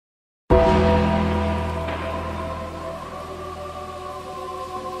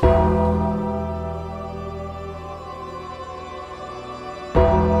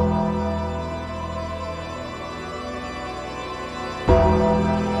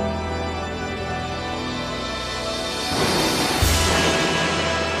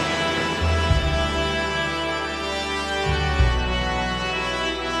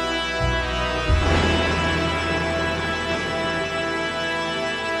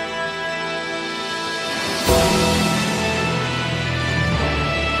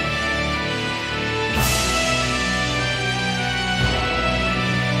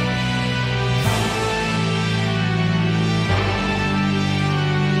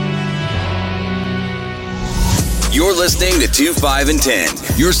You're listening to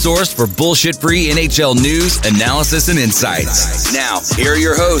 2-5-10, your source for bullshit-free NHL news, analysis, and insights. Now, here are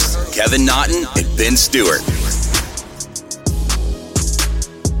your hosts, Kevin Naughton and Ben Stewart.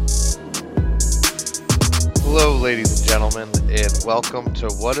 Hello, ladies and gentlemen, and welcome to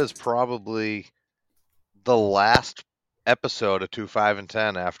what is probably the last episode of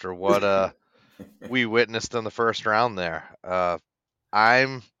 2-5-10 after what we witnessed in the first round there.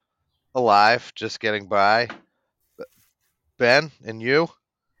 I'm alive, just getting by. Ben, and you?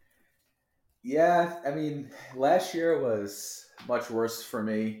 Yeah, I mean, last year was much worse for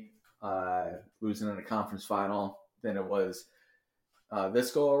me, losing in a conference final than it was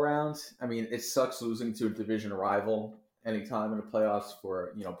this go around. I mean, it sucks losing to a division rival anytime in the playoffs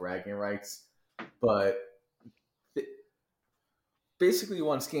for, bragging rights. But basically,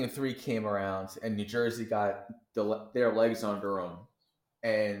 once Game 3 came around and New Jersey got their legs under them,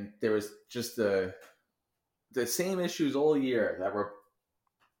 and there was just the same issues all year that were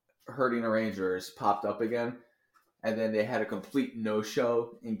hurting the Rangers popped up again, and then they had a complete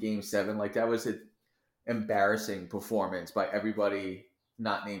no-show in Game 7. Like, that was an embarrassing performance by everybody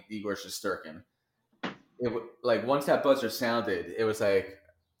not named Igor Shesterkin. Like, once that buzzer sounded, it was like,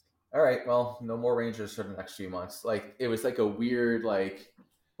 all right, well, no more Rangers for the next few months. Like, it was like a weird, like,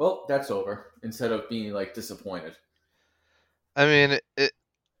 well, that's over, instead of being, like, disappointed. I mean,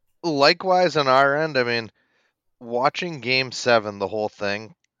 likewise on our end, I mean, watching Game 7, the whole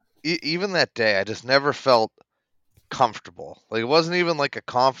thing, even that day, I just never felt comfortable. Like, it wasn't even like a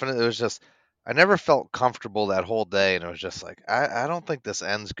confident, it was just, I never felt comfortable that whole day, and it was just like, I don't think this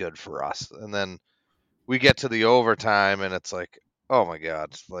ends good for us. And then we get to the overtime, and it's like, oh my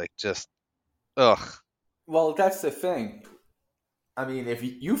God, like, just, ugh. Well, that's the thing. I mean, if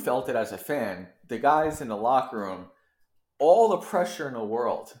you felt it as a fan, the guys in the locker room, all the pressure in the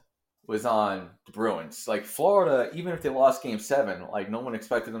world was on the Bruins. Like, Florida, even if they lost Game 7, like, no one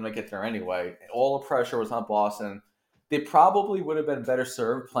expected them to get there anyway. All the pressure was on Boston. They probably would have been better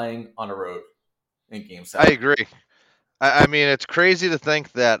served playing on the road in Game 7. I agree. I mean, it's crazy to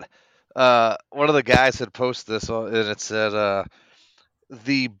think that one of the guys had posted this, and it said,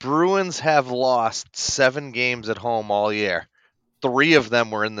 the Bruins have lost 7 games at home all year. 3 of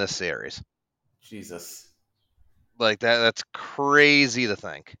them were in this series. Jesus. Like, that's crazy to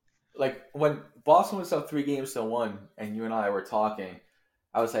think. Like, when Boston was up 3-1, and you and I were talking,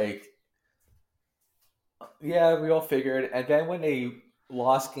 I was like, yeah, we all figured. And then when they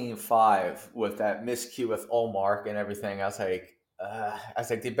lost Game 5 with that miscue with Allmark and everything, I was like,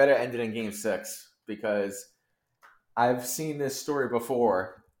 they better end it in Game 6, because I've seen this story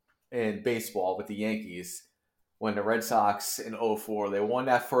before in baseball with the Yankees when the Red Sox in 04, they won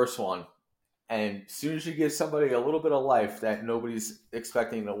that first one. And as soon as you give somebody a little bit of life that nobody's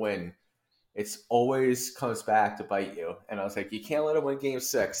expecting to win, it's always comes back to bite you. And I was like, you can't let them win Game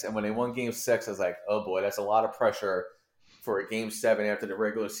 6. And when they won Game 6, I was like, oh boy, that's a lot of pressure for a Game 7 after the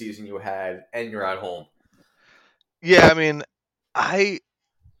regular season you had, and you're at home. Yeah, I mean,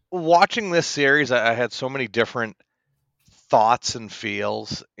 watching this series, I had so many different thoughts and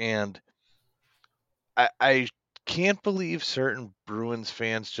feels, and I can't believe certain Bruins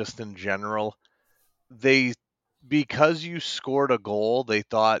fans, just in general, because you scored a goal, they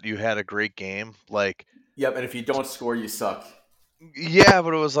thought you had a great game. Like, yep, and if you don't score, you suck. Yeah,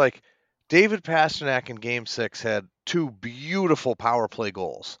 but it was like David Pastrnak in Game 6 had 2 beautiful power play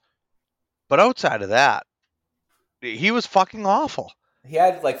goals. But outside of that, he was fucking awful. He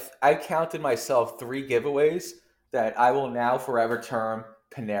had, like, I counted myself 3 giveaways that I will now forever term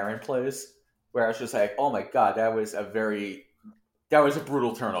Panarin plays, where I was just like, oh my God, that was a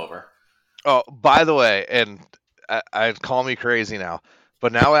brutal turnover. Oh, by the way, and I'd call me crazy now,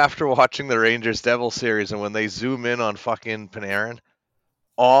 but now after watching the Rangers Devils series and when they zoom in on fucking Panarin,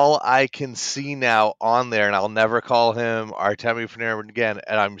 all I can see now on there, and I'll never call him Artemi Panarin again,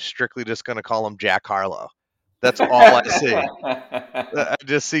 and I'm strictly just going to call him Jack Harlow. That's all I see. I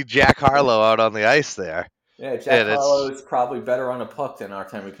just see Jack Harlow out on the ice there. Yeah, Jack Harlow is probably better on a puck than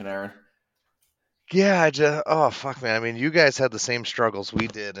Artemi Panarin. Yeah, oh, fuck, man. I mean, you guys had the same struggles we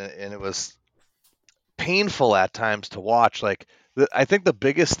did, and it was painful at times to watch. Like, I think the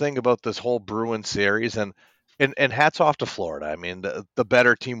biggest thing about this whole Bruins series, and hats off to Florida. I mean, the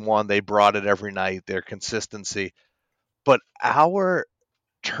better team won. They brought it every night, their consistency. But our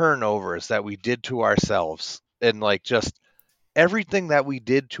turnovers that we did to ourselves, and, like, just everything that we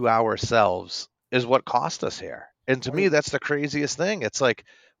did to ourselves is what cost us here. And to me, that's the craziest thing. It's like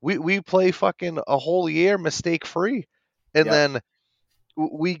we play fucking a whole year mistake free, and then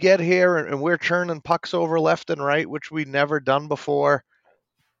we get here and we're churning pucks over left and right, which we never done before.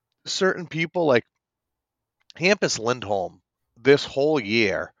 Certain people, like, Hampus Lindholm this whole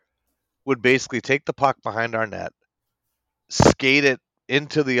year would basically take the puck behind our net, skate it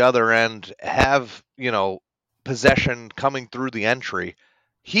into the other end, have, possession coming through the entry.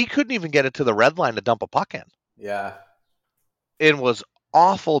 He couldn't even get it to the red line to dump a puck in Yeah. and was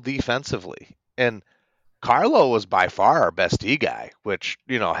awful defensively. And Carlo was by far our best D guy, which,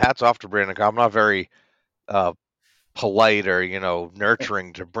 hats off to Brandon. I'm not very uh, polite or,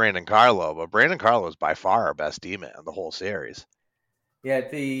 nurturing to Brandon Carlo, but Brandon Carlo is by far our best D man the whole series. Yeah,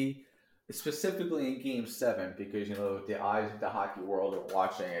 the specifically in Game 7, because the eyes of the hockey world are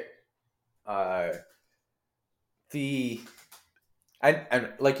watching it. Uh, the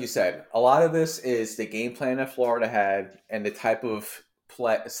and like you said, a lot of this is the game plan that Florida had and the type of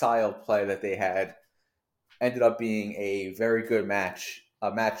style of play that they had ended up being a very good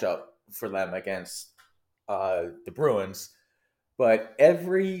matchup for them against the Bruins. But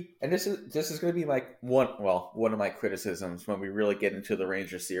this is going to be like one of my criticisms when we really get into the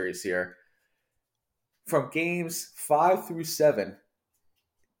Rangers series here. From games 5 through 7,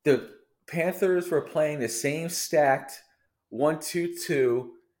 the Panthers were playing the same stacked 1-2-2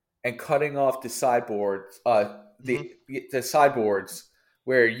 and cutting off the sideboards, the sideboards,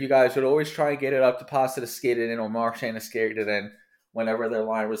 where you guys would always try and get it up to Pasta to skate it in or Marchand to skate it in whenever their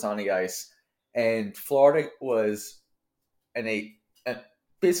line was on the ice. And Florida was, and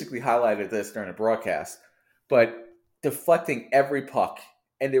basically highlighted this during the broadcast, but deflecting every puck,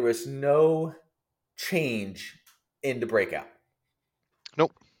 and there was no change in the breakout.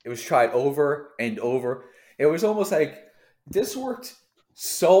 Nope. It was tried over and over. It was almost like this worked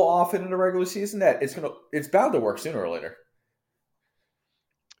so often in the regular season that it's bound to work sooner or later.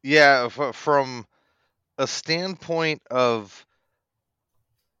 Yeah, from a standpoint of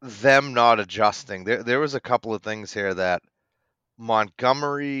them not adjusting, there was a couple of things here that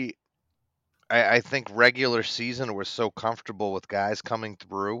Montgomery, I think regular season was so comfortable with guys coming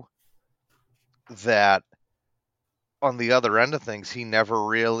through that on the other end of things, he never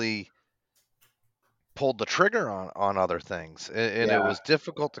really pulled the trigger on other things. And it Yeah. was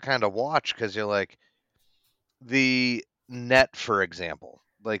difficult to kind of watch because you're like, the net, for example,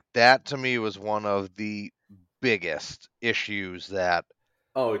 like that to me was one of the biggest issues that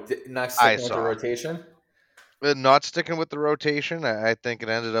Oh, not I sticking with the saw. rotation? Not sticking with the rotation, I think it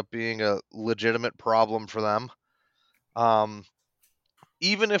ended up being a legitimate problem for them. Um,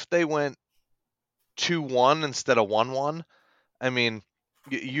 Even if they went 2-1 instead of 1-1, I mean,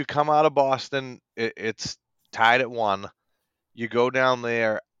 you come out of Boston, it's tied at 1. You go down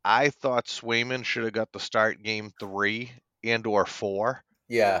there. I thought Swayman should have got the start game 3 and or 4.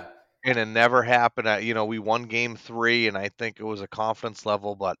 Yeah. And it never happened. We won game 3, and I think it was a confidence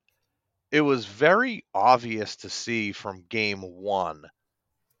level, but it was very obvious to see from game 1.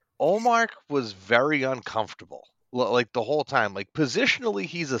 Olmark was very uncomfortable, like the whole time. Like positionally,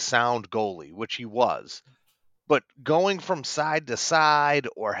 he's a sound goalie, which he was, but going from side to side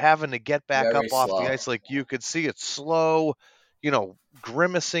or having to get back Very up off the slow. ice, like you could see it slow,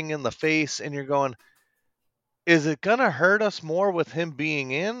 grimacing in the face, and you're going, is it gonna hurt us more with him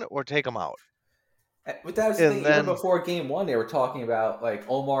being in or take him out? But that was the And thing. Even then before Game 1, they were talking about like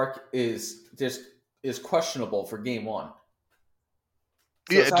Omar is questionable for Game 1.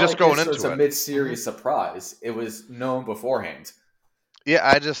 So yeah, it's not just like going this was into a it. mid-series surprise. It was known beforehand. Yeah,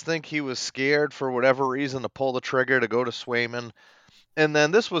 I just think he was scared for whatever reason to pull the trigger to go to Swayman. And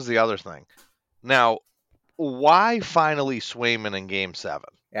then this was the other thing. Now, why finally Swayman in Game 7?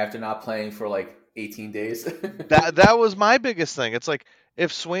 After not playing for like 18 days. That was my biggest thing. It's like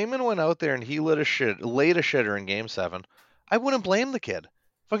if Swayman went out there and he laid a shitter in Game 7, I wouldn't blame the kid.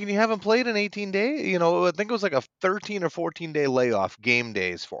 Fucking, you haven't played in 18 days. I think it was like a 13 or 14-day layoff, game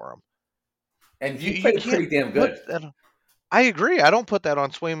days for him. And he You played can't pretty damn put good. that. I agree. I don't put that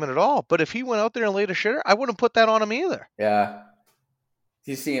on Swayman at all. But if he went out there and laid a shitter, I wouldn't put that on him either. Yeah.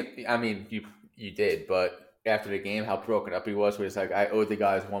 You see him, I mean, you did, but after the game, how broken up he was, where he's like, I owed the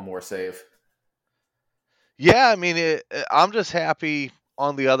guys one more save. Yeah, I mean, I'm just happy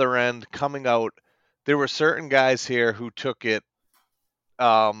on the other end coming out. There were certain guys here who took it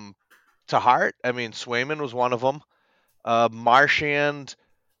to heart. I mean, Swayman was one of them. Marchand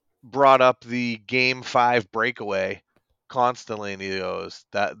brought up the Game 5 breakaway constantly, and he goes,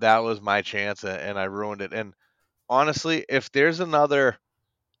 that was my chance, and I ruined it. And honestly, if there's another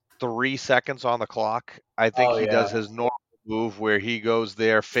 3 seconds on the clock, I think Oh, he does yeah. his normal move where he goes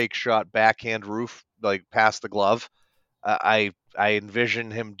there, fake shot, backhand roof, like past the glove. I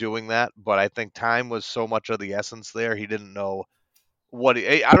envision him doing that, but I think time was so much of the essence there. He didn't know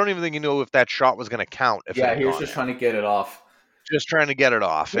I don't even think he knew if that shot was going to count if it Yeah, had he was gone just in. trying to get it off. Just trying to get it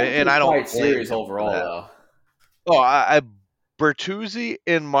off, We had a and pretty I don't quiet blame series him for overall, that. though. Oh, Bertuzzi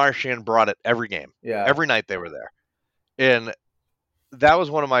and Marchand brought it every game, Yeah. every night they were there, and that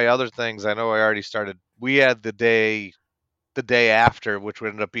was one of my other things. I know I already started. We had the day after, which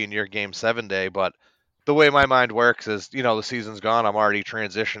would end up being your Game 7 day, but the way my mind works is, the season's gone. I'm already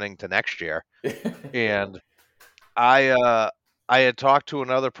transitioning to next year, and I I had talked to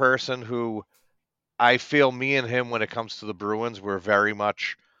another person who I feel me and him when it comes to the Bruins, we're very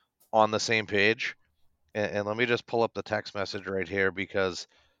much on the same page. And let me just pull up the text message right here because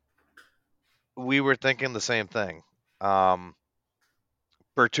we were thinking the same thing. Um,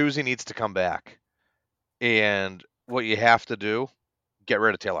 Bertuzzi needs to come back, and what you have to do, get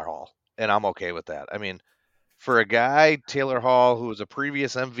rid of Taylor Hall, and I'm okay with that. I mean, for a guy Taylor Hall who was a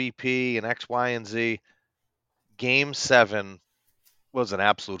previous MVP and X, Y, and Z, Game 7 was an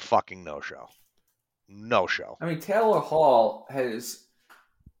absolute fucking no show. No show. I mean, Taylor Hall has,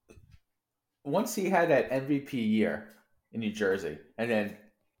 once he had that MVP year in New Jersey, and then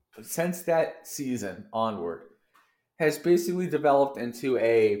since that season onward, has basically developed into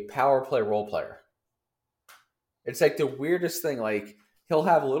a power play role player. It's like the weirdest thing. Like, he'll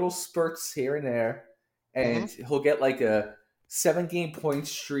have little spurts here and there, and he'll get like a 7-game point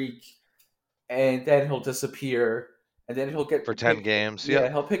streak, and then he'll disappear, and then he'll get For 10 games. Yeah,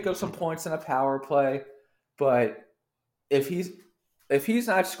 Yep. he'll pick up some points in a power play, but if he's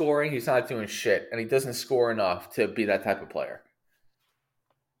not scoring, he's not doing shit, and he doesn't score enough to be that type of player.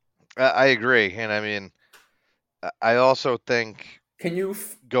 I agree. And I mean, I also think Can you,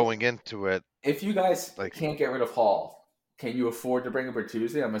 going into it, if you guys like, can't get rid of Hall, can you afford to bring up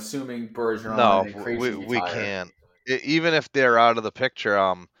Bertuzzi? I'm assuming Bergeron no, and we, Crazy we retire. can't. Even if they're out of the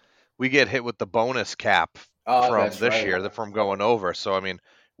picture, we get hit with the bonus cap Oh, from that's this right. year, from going over. So, I mean,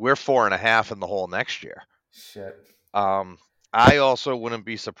 we're 4.5 in the hole next year. Shit. I also wouldn't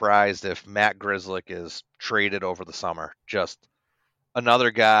be surprised if Matt Grzelcyk is traded over the summer. Just another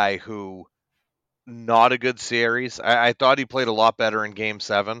guy who, not a good series. I thought he played a lot better in Game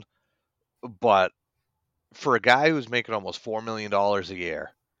 7, but for a guy who's making almost $4 million a year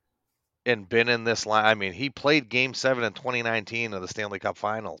and been in this line, I mean, he played Game 7 in 2019 of the Stanley Cup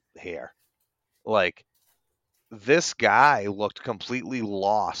Final here. Like, this guy looked completely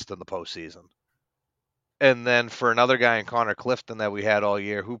lost in the postseason. And then for another guy in Connor Clifton that we had all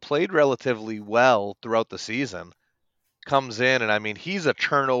year, who played relatively well throughout the season, comes in, and I mean, he's a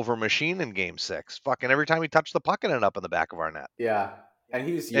turnover machine in Game 6. Fucking every time he touched the puck, it ended up in the back of our net. Yeah, and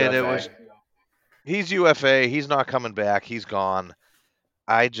he's And it UFA. was, he's UFA. He's not coming back. He's gone.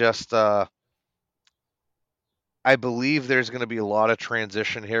 I just, I believe there's going to be a lot of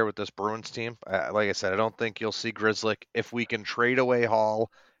transition here with this Bruins team. Like I said, I don't think you'll see Grzelcyk. If we can trade away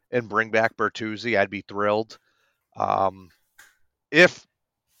Hall and bring back Bertuzzi, I'd be thrilled. If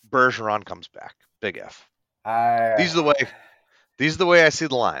Bergeron comes back, big if. These are the way I see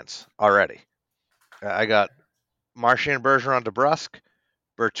the lines already. I got Marchand, Bergeron, DeBrusque,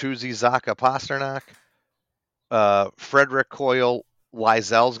 Bertuzzi, Zacha, Pasternak, Frederick, Coyle,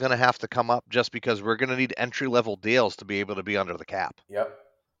 Weisel's going to have to come up just because we're going to need entry-level deals to be able to be under the cap. Yep.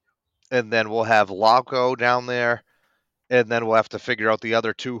 And then we'll have Lauko down there, and then we'll have to figure out the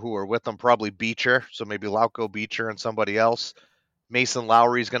other two who are with them, probably Beecher, so maybe Lauko, Beecher, and somebody else. Mason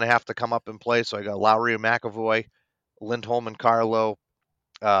Lowry's going to have to come up and play, so I got Lowry and McAvoy, Lindholm and Carlo.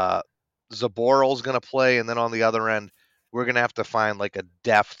 Zaboral's going to play, and then on the other end, we're going to have to find like a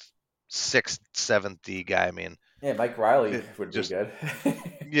depth 6th, 7th D guy. I mean, yeah, Mike Riley would be good.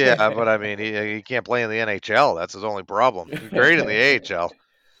 Yeah, but I mean, he can't play in the NHL. That's his only problem. He's great in the AHL.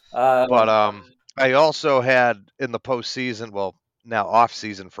 But I also had in the postseason, well, now off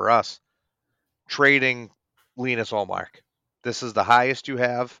season for us, trading Linus Ullmark. This is the highest you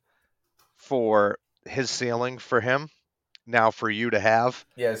have for his ceiling for him. Now for you to have,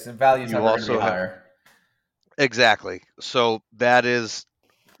 yes, and value's you never going to be also have higher. exactly. So that is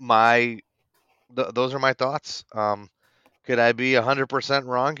those are my thoughts. Could I be 100%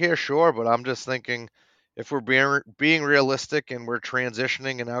 wrong here? Sure, but I'm just thinking if we're being realistic and we're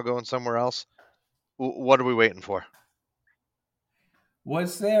transitioning and now going somewhere else, what are we waiting for?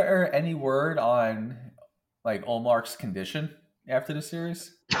 Was there any word on like Olmark's condition after the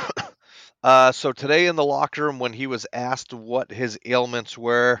series? So today in the locker room, when he was asked what his ailments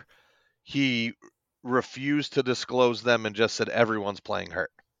were, he refused to disclose them and just said everyone's playing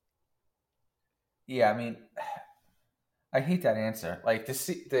hurt. Yeah, I mean, I hate that answer. Like the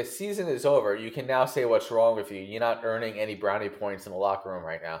season is over. You can now say what's wrong with you. You're not earning any brownie points in the locker room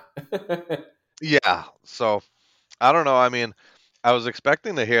right now. Yeah, so I don't know. I mean, I was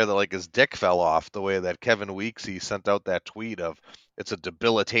expecting to hear that like his dick fell off the way that Kevin Weeksy sent out that tweet of it's a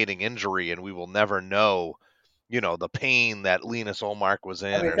debilitating injury and we will never know, the pain that Linus Olmark was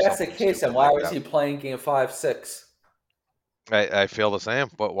in, I mean, or if that's the something case, then stupid why like was that. he playing Game 5, 6? I feel the same,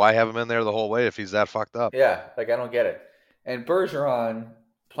 but why have him in there the whole way if he's that fucked up? Yeah, like I don't get it. And Bergeron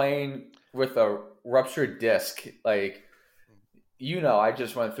playing with a ruptured disc, like I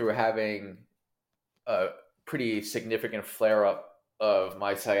just went through having a pretty significant flare up of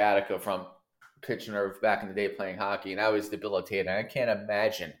my sciatica from pitching or back in the day playing hockey, and I was debilitated. I can't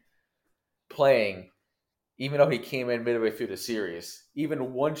imagine playing, even though he came in midway through the series,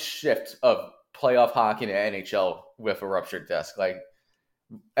 even one shift of playoff hockey in the NHL with a ruptured disc. Like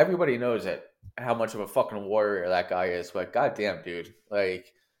everybody knows it, how much of a fucking warrior that guy is. But goddamn, dude,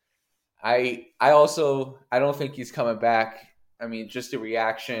 like I don't think he's coming back. I mean, just the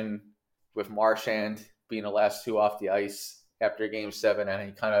reaction with Marchand being the last two off the ice after Game 7,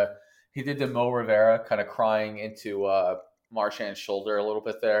 and he did the Mo Rivera kind of crying into Marchand's shoulder a little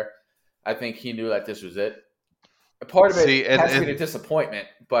bit there. I think he knew that this was it. Part of it has to be the disappointment,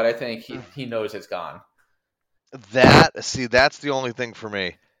 but I think he knows it's gone. That's the only thing for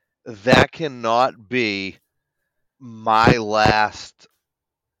me. That cannot be my last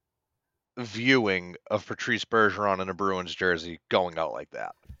viewing of Patrice Bergeron in a Bruins jersey going out like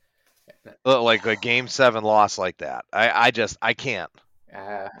that. Like a Game 7 loss like that. I can't.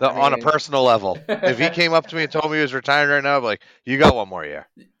 On a personal level, if he came up to me and told me he was retiring right now, I'd be like, you got one more year.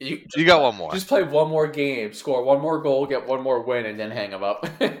 You got one more. Just play one more game, score one more goal, get one more win, and then hang him up.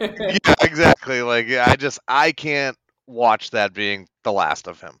 Yeah, exactly. Like, I can't watch that being the last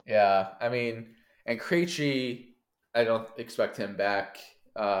of him. Yeah, I mean, and Krejci, I don't expect him back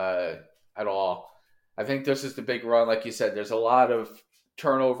at all. I think this is the big run. Like you said, there's a lot of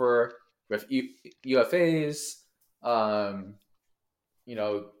turnover with UFAs,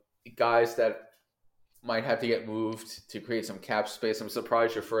 guys that might have to get moved to create some cap space. I'm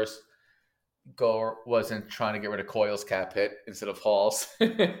surprised your first goal wasn't trying to get rid of Coyle's cap hit instead of Hall's.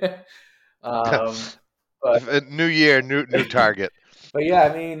 But new year, new target. But yeah,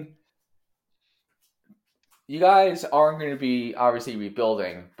 I mean, you guys aren't going to be obviously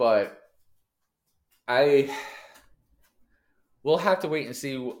rebuilding, but we'll have to wait and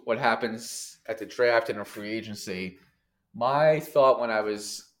see what happens at the draft and a free agency. My thought when I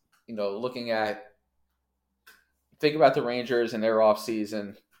was, think about the Rangers and their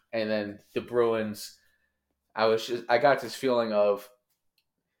offseason and then the Bruins, I got this feeling of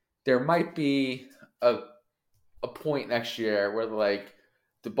there might be a point next year where like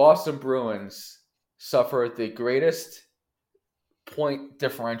the Boston Bruins suffered the greatest point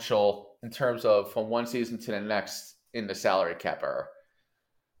differential in terms of from one season to the next in the salary cap era.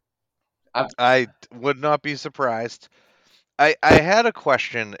 I would not be surprised. I had a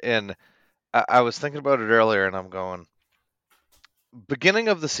question, and I was thinking about it earlier, and I'm going, beginning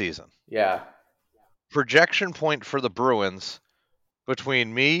of the season. Yeah. Projection point for the Bruins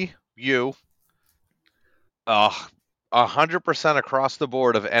between me, you, 100% across the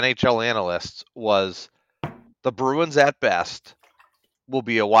board of NHL analysts was the Bruins at best will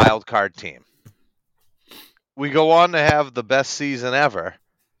be a wild card team. We go on to have the best season ever,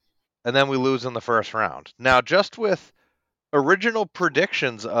 and then we lose in the first round. Now, just with original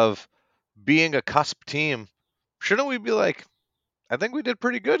predictions of being a cusp team, shouldn't we be like, I think we did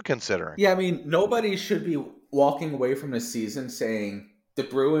pretty good considering? Yeah, I mean, nobody should be walking away from the season saying the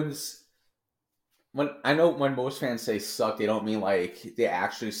Bruins, I know when most fans say suck, they don't mean like they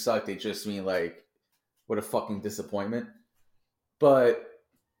actually suck. They just mean like, what a fucking disappointment. But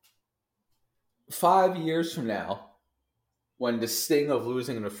 5 years from now, when the sting of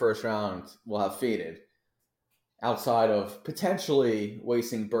losing in the first round will have faded, outside of potentially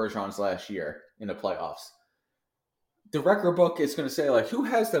wasting Bergeron's last year in the playoffs, the record book is going to say, like, who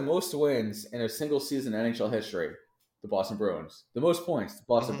has the most wins in a single season NHL history? The Boston Bruins. The most points, the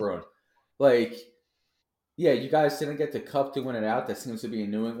Boston Bruins. Like, yeah, you guys didn't get the cup to win it out. That seems to be a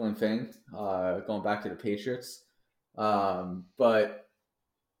New England thing, going back to the Patriots. But,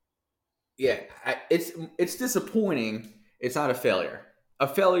 yeah, it's disappointing. It's not a failure. A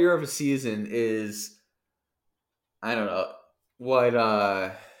failure of a season is, I don't know, what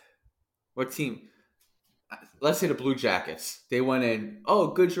team? Let's say the Blue Jackets. They went in,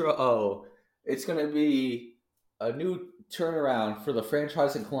 it's going to be a new turnaround for the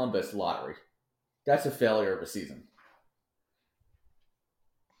franchise in Columbus lottery. That's a failure of a season.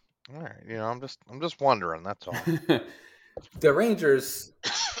 All right, I'm just wondering. That's all. The Rangers,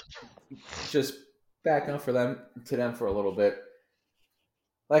 just backing up to them for a little bit.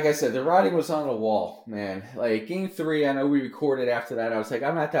 Like I said, the writing was on the wall, man. Like Game 3, I know we recorded after that. I was like,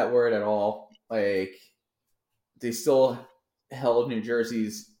 I'm not that worried at all. Like, they still held New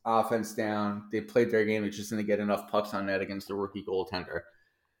Jersey's offense down. They played their game. They just didn't get enough pucks on net against the rookie goaltender.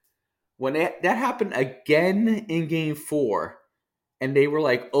 When that happened again in Game 4, and they were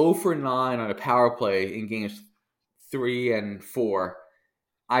like 0 for 9 on a power play in Games 3 and 4,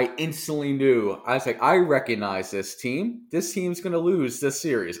 I instantly knew. I was like, I recognize this team. This team's going to lose this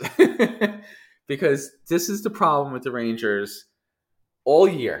series. Because this is the problem with the Rangers all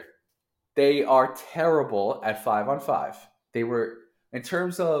year. They are terrible at 5-on-5. They were, in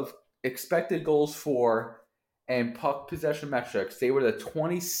terms of expected goals for and puck possession metrics, they were the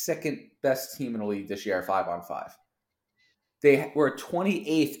 22nd best team in the league this year at 5-on-5. They were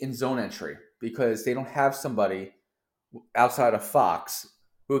 28th in zone entry because they don't have somebody outside of Fox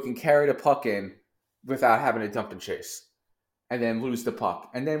who can carry the puck in without having to dump and chase and then lose the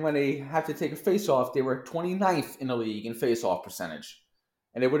puck. And then when they have to take a face-off, they were 29th in the league in face-off percentage.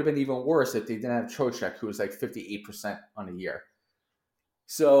 And it would have been even worse if they didn't have Trocheck, who was like 58% on the year.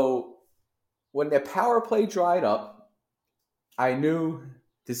 So when the power play dried up, I knew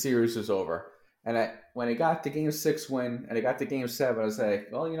the series was over. And when I got the Game 6 win and I got the Game 7, I was like,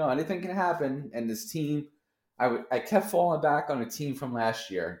 well, anything can happen. And this team, I kept falling back on a team from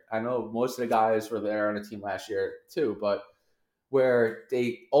last year. I know most of the guys were there on the team last year too, but where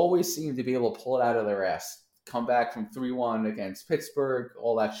they always seem to be able to pull it out of their ass. Come back from 3-1 against Pittsburgh,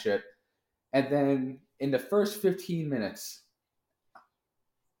 all that shit. And then in the first 15 minutes,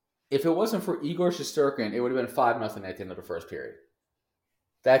 if it wasn't for Igor Shesterkin, it would have been 5-0 at the end of the first period.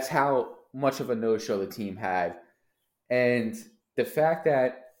 That's how much of a no-show the team had. And the fact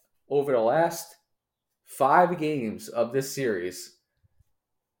that over the last 5 games of this series,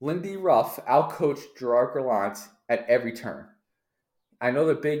 Lindy Ruff outcoached Gerard Gallant at every turn. I know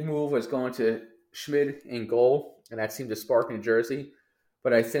the big move was going to Schmid in goal, and that seemed to spark New Jersey.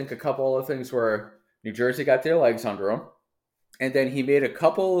 But I think a couple other things were New Jersey got their legs under him, and then he made a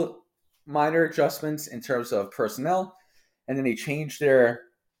couple minor adjustments in terms of personnel, and then he changed their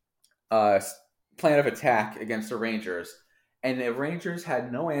plan of attack against the Rangers. And the Rangers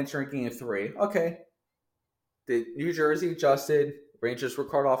had no answer in Game 3. Okay, the New Jersey adjusted. Rangers were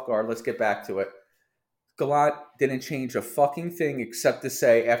caught off guard. Let's get back to it. Gallant didn't change a fucking thing except to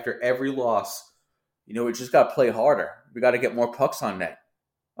say after every loss, we just got to play harder. We got to get more pucks on net.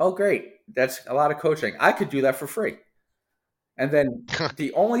 Oh, great. That's a lot of coaching. I could do that for free. And then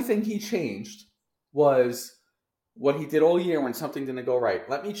the only thing he changed was what he did all year when something didn't go right.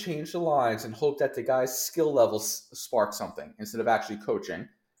 Let me change the lines and hope that the guy's skill levels spark something instead of actually coaching.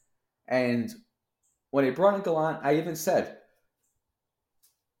 And when he brought in Gallant, I even said,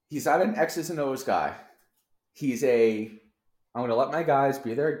 he's not an X's and O's guy. He's I'm going to let my guys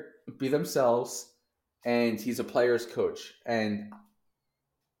be themselves, and he's a player's coach. And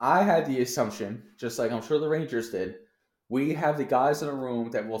I had the assumption, just like I'm sure the Rangers did, we have the guys in the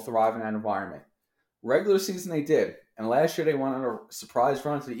room that will thrive in that environment. Regular season they did, and last year they went on a surprise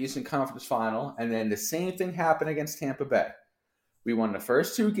run to the Eastern Conference Final, and then the same thing happened against Tampa Bay. We won the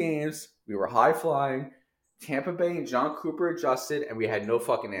first 2 games, we were high-flying, Tampa Bay and John Cooper adjusted, and we had no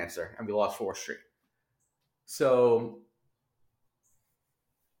fucking answer, and we lost 4 straight. So,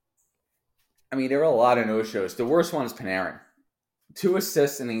 there were a lot of no-shows. The worst one is Panarin. 2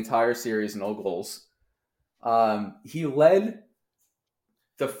 assists in the entire series, no goals. He led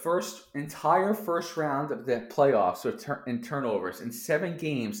the entire first round of the playoffs in turnovers. In 7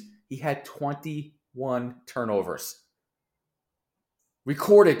 games, he had 21 turnovers.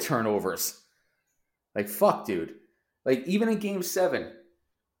 Recorded turnovers. Like, fuck, dude. Like, even in Game 7,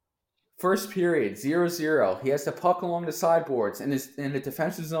 first period, 0-0. He has the puck along the sideboards in the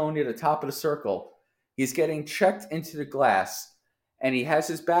defensive zone near the top of the circle. He's getting checked into the glass, and he has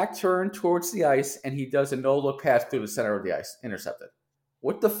his back turned towards the ice, and he does a no-look pass through the center of the ice. Intercepted.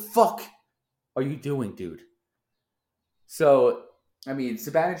 What the fuck are you doing, dude? So,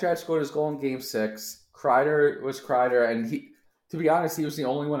 Zibanejad scored his goal in Game 6. Kreider was Kreider, and to be honest, he was the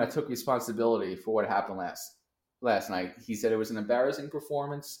only one that took responsibility for what happened last night. He said it was an embarrassing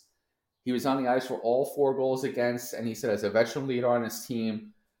performance. He was on the ice for all 4 goals against, and he said, as a veteran leader on his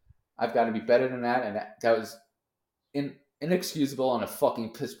team, I've got to be better than that, and that was inexcusable and a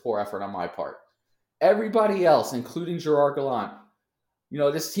fucking piss-poor effort on my part. Everybody else, including Gerard Gallant,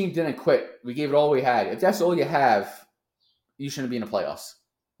 this team didn't quit. We gave it all we had. If that's all you have, you shouldn't be in the playoffs.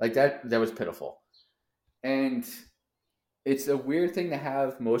 Like, that was pitiful. And it's a weird thing to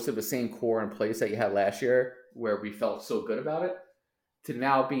have most of the same core in place that you had last year, where we felt so good about it, to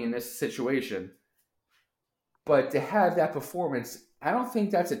now be in this situation. But to have that performance, I don't think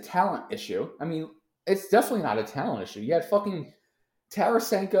that's a talent issue. It's definitely not a talent issue. You had fucking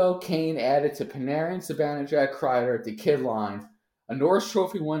Tarasenko, Kane added to Panarin, Zibanejad, Kreider, the kid line, a Norris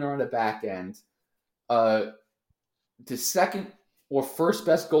Trophy winner on the back end, the second or first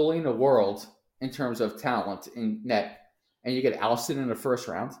best goalie in the world in terms of talent in net, and you get ousted in the first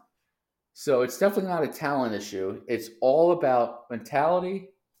round. So it's definitely not a talent issue. It's all about mentality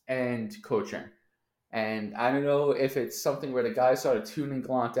and coaching. And I don't know if it's something where the guys started tuning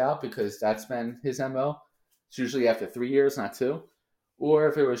Gallant out because that's been his MO. It's usually after 3 years, not 2. Or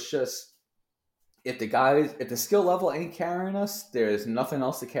if it was just if the skill level ain't carrying us, there's nothing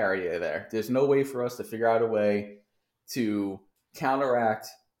else to carry you there. There's no way for us to figure out a way to counteract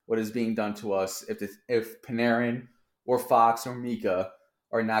what is being done to us if Panarin or Fox or Mika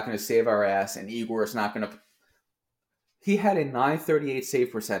are not going to save our ass and Igor is not going to. He had a .938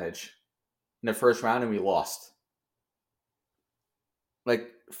 save percentage in the first round and we lost. Like,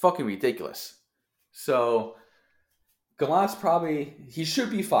 fucking ridiculous. So Gallant's he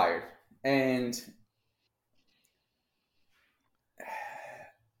should be fired. And,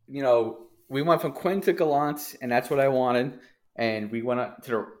 we went from Quinn to Gallant, and that's what I wanted. And we went up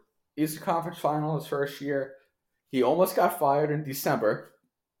to the Eastern Conference Final his first year. He almost got fired in December.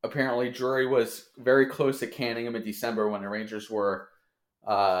 Apparently, Drury was very close to canning him in December when the Rangers were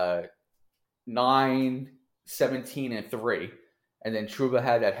 9-17-3. And then Trouba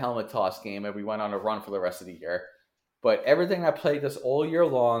had that helmet toss game, and we went on a run for the rest of the year. But everything that played us all year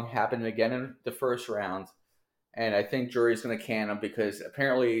long happened again in the first round. And I think Drury's going to can him because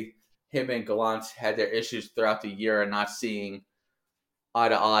apparently him and Gallant had their issues throughout the year and not seeing eye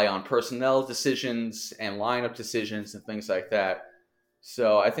to eye on personnel decisions and lineup decisions and things like that.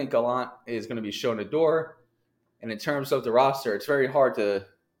 So I think Gallant is going to be shown the door. And in terms of the roster, it's very hard to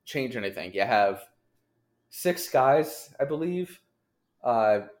change anything. You have 6 guys, I believe,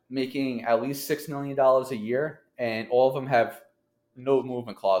 making at least $6 million a year, and all of them have no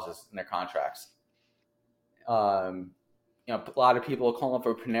movement clauses in their contracts. A lot of people are calling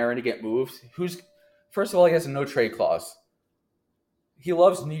for Panarin to get moved. First of all, he has a no trade clause. He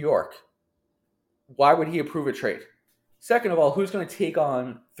loves New York. Why would he approve a trade? Second of all, who's going to take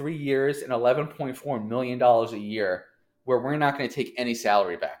on 3 years and $11.4 million a year where we're not going to take any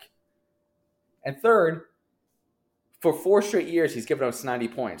salary back? And third, for 4 straight years, he's given us 90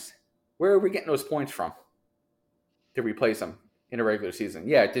 points. Where are we getting those points from to replace him in a regular season?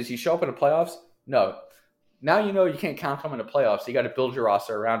 Yeah, does he show up in the playoffs? No. Now you know you can't count him in the playoffs. So you got to build your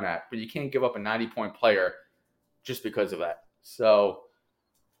roster around that. But you can't give up a 90-point player just because of that. So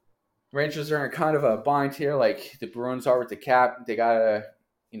Rangers are in kind of a bind here, like the Bruins are with the cap. They got to,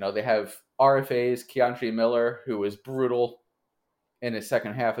 they have RFAs, Keandre Miller, who was brutal in the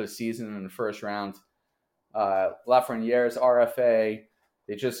second half of the season in the first round. Lafreniere's RFA.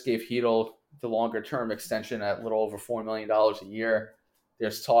 They just gave Hedl the longer-term extension at a little over $4 million a year.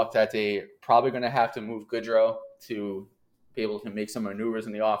 There's talk that they're probably going to have to move Goodrow to be able to make some maneuvers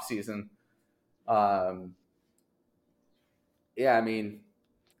in the offseason. I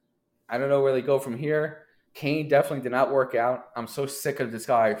don't know where they go from here. Kane definitely did not work out. I'm so sick of this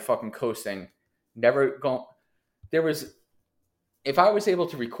guy fucking coasting. If I was able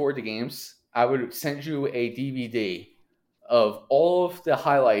to record the games, I would send you a DVD of all of the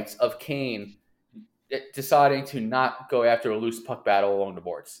highlights of Kane deciding to not go after a loose puck battle along the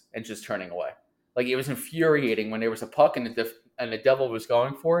boards and just turning away. Like, it was infuriating when there was a puck and the devil was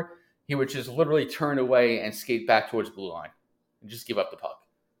going for it. He would just literally turn away and skate back towards blue line and just give up the puck.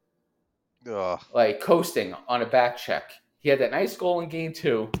 Ugh. Like coasting on a back check. He had that nice goal in game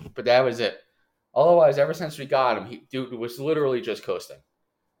 2, but that was it. Otherwise, ever since we got him, dude was literally just coasting.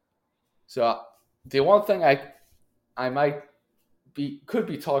 So the one thing I might could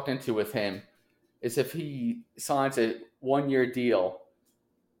be talked into with him is if he signs a 1-year deal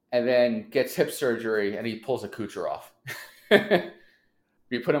and then gets hip surgery and he pulls a Kucherov.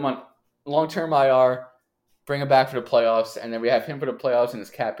 We put him on long-term IR, bring him back for the playoffs, and then we have him for the playoffs and his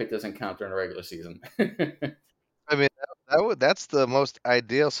cap hit doesn't count during the regular season. I mean, that's the most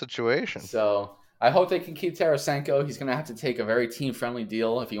ideal situation. So I hope they can keep Tarasenko. He's going to have to take a very team-friendly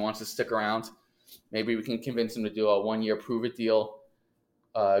deal if he wants to stick around. Maybe we can convince him to do a 1-year prove-it deal,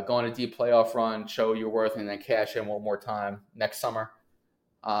 go on a deep playoff run, show your worth, and then cash in one more time next summer.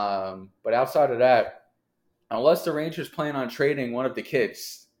 But outside of that, unless the Rangers plan on trading one of the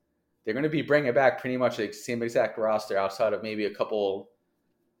kids, they're going to be bringing back pretty much the same exact roster outside of maybe a couple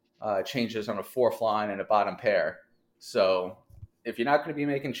changes on a fourth line and a bottom pair. So if you're not going to be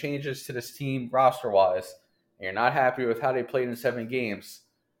making changes to this team roster-wise, and you're not happy with how they played in 7 games,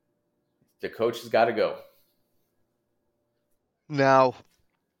 the coach has got to go. Now,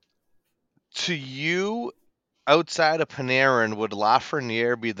 to you, outside of Panarin, would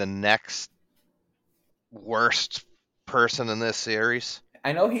Lafreniere be the next worst person in this series?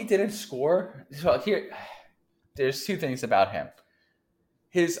 I know he didn't score. So there's two things about him.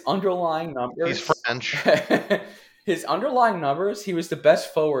 His underlying He's numbers. French. His underlying numbers, he was the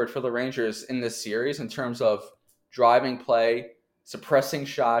best forward for the Rangers in this series in terms of driving play, suppressing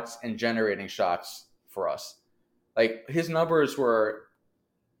shots, and generating shots for us. Like, his numbers were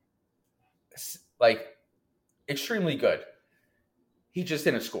like extremely good. He just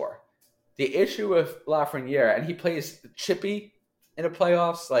didn't score. The issue with Lafreniere, and he plays chippy in the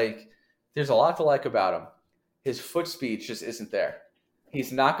playoffs, like, there's a lot to like about him. His foot speed just isn't there.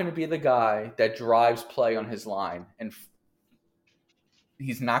 He's not going to be the guy that drives play on his line, and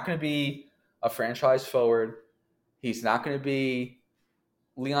he's not going to be a franchise forward. He's not going to be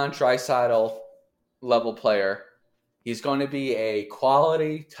Leon Draisaitl level player. He's going to be a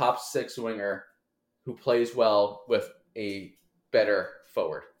quality top six winger who plays well with a better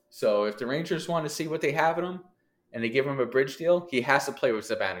forward. So if the Rangers want to see what they have in him and they give him a bridge deal, he has to play with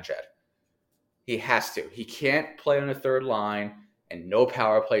Zibanejad. He has to. He can't play on the third line and no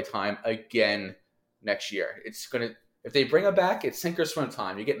power play time again next year. It's going to, if they bring him back, it's sink or swim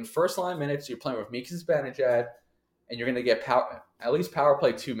time. You're getting first line minutes. You're playing with Mika Zibanejad, and you're going to get at least power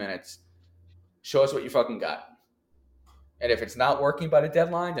play 2 minutes. Show us what you fucking got. And if it's not working by the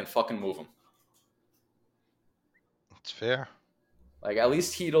deadline, then fucking move him. It's fair. Like, at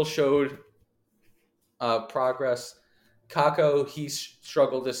least Hedl showed progress. Kako, he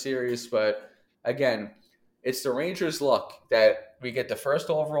struggled this series, but again, it's the Rangers' luck that we get the first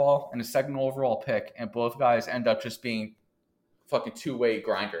overall and the second overall pick, and both guys end up just being fucking two-way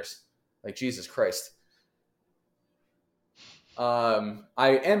grinders. Like, Jesus Christ. I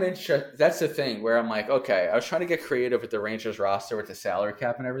am interested. That's the thing where I'm like, okay, I was trying to get creative with the Rangers roster with the salary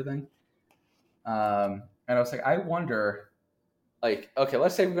cap and everything. And I was like, I wonder, like, okay,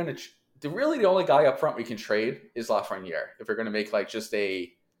 let's say we're going to, really the only guy up front we can trade is Lafreniere. If we're going to make like just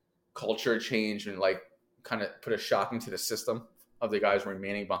a culture change and like kind of put a shock into the system of the guys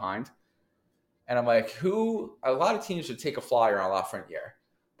remaining behind. And I'm like, a lot of teams would take a flyer on Lafreniere,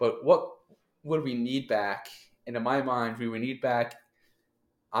 but what would we need back? And in my mind, we would need back,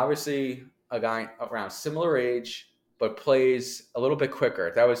 obviously, a guy around similar age, but plays a little bit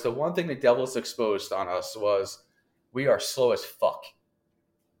quicker. That was the one thing the Devils exposed on us, was we are slow as fuck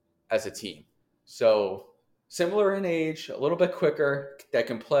as a team. So similar in age, a little bit quicker, that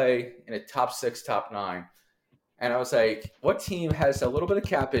can play in a top 6, top 9. And I was like, what team has a little bit of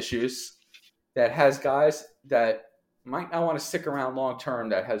cap issues, that has guys that might not want to stick around long term,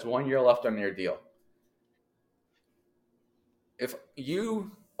 that has 1 year left on their deal? If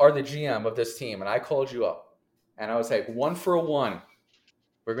you are the GM of this team and I called you up and I was like, 1-for-1,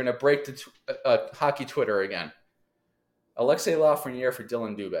 we're going to break the hockey Twitter again. Alexei Lafreniere for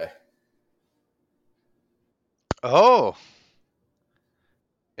Dylan Dubé. Oh,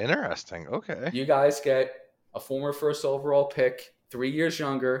 interesting. Okay. You guys get a former first overall pick, 3 years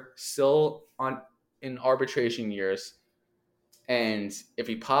younger, still in arbitration years. And if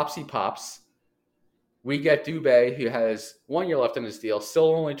he pops, he pops. We get Dubé, who has 1 year left in his deal,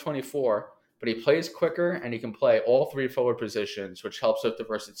 still only 24, but he plays quicker and he can play all three forward positions, which helps with the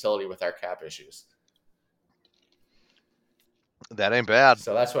versatility with our cap issues. That ain't bad.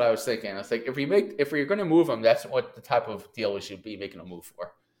 So that's what I was thinking. I was like, if we're going to move him, that's what the type of deal we should be making a move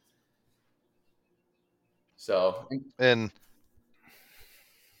for. So, and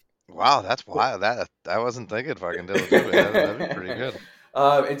wow, that's wild. That I wasn't thinking fucking Dylan Dubé. That'd be pretty good.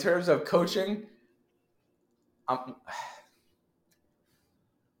 In terms of coaching, I'm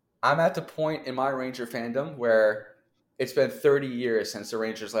at the point in my Ranger fandom where it's been 30 years since the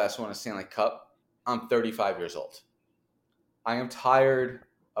Rangers last won a Stanley Cup. I'm 35 years old. I am tired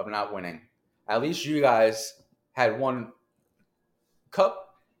of not winning. At least you guys had one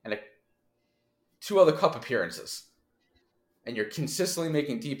cup and 2 other cup appearances. And you're consistently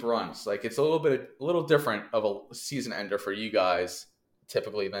making deep runs. Like, it's a little different of a season ender for you guys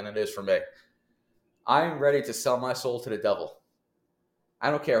typically than it is for me. I'm ready to sell my soul to the devil.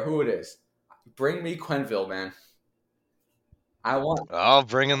 I don't care who it is. Bring me Quenneville, man. I'll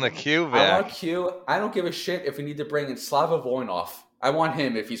bring in the Q back. I want Q. I don't give a shit if we need to bring in Slava Voinov. I want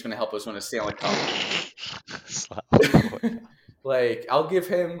him if he's going to help us win a Stanley Cup. Like, I'll give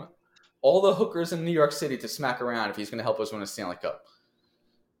him all the hookers in New York City to smack around if he's going to help us win a Stanley Cup.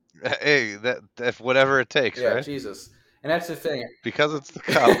 Hey, that whatever it takes, yeah, right? Jesus. And that's the thing. Because it's the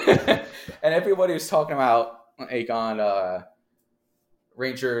cup. And everybody was talking about, like, on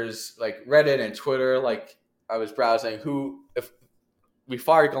Rangers, like, Reddit and Twitter, like, I was browsing if we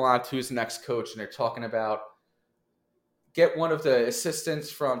fired Gallant, who's the next coach, and they're talking about get one of the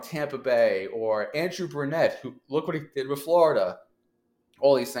assistants from Tampa Bay or Andrew Brunette, who look what he did with Florida.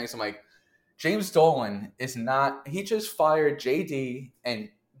 All these things. I'm like, James Dolan is not. He just fired JD and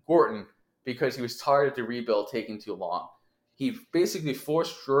Gorton because he was tired of the rebuild taking too long. He basically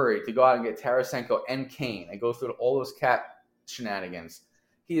forced Drury to go out and get Tarasenko and Kane and go through all those cap shenanigans.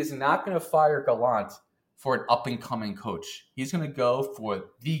 He is not going to fire Gallant for an up-and-coming coach. He's going to go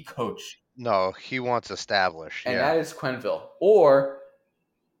for the coach. No, he wants established. And yeah. that is Quenneville or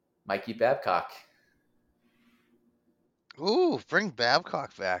Mikey Babcock. Ooh, bring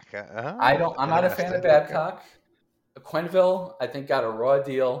Babcock back. I'm not a fan of Babcock. Quenneville, I think, got a raw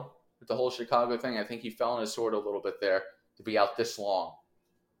deal with the whole Chicago thing. I think he fell on his sword a little bit there to be out this long.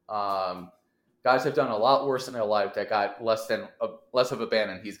 Guys have done a lot worse in their life that got less of a ban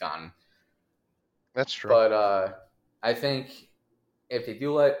than he's gotten. That's true. But I think if they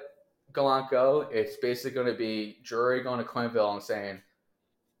do let Gallant go, it's basically going to be Drury going to Quenneville and saying,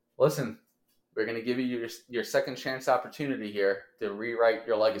 listen, we're going to give you your second chance opportunity here to rewrite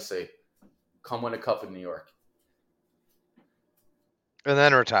your legacy. Come win a cup in New York. And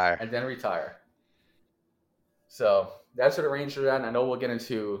then retire. So that's what the Rangers are at. And I know we'll get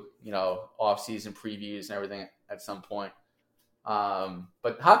into, off-season previews and everything at some point.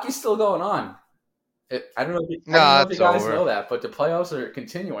 But hockey's still going on. I don't know if you guys know that, but the playoffs are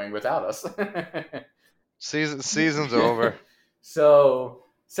continuing without us. Season's over. So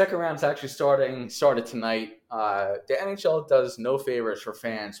second round's actually started tonight. The NHL does no favors for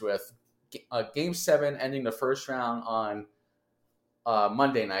fans with Game 7 ending the first round on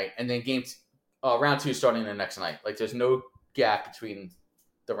Monday night, and then round 2 starting the next night. Like there's no gap between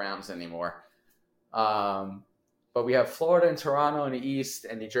the rounds anymore. But we have Florida and Toronto in the East,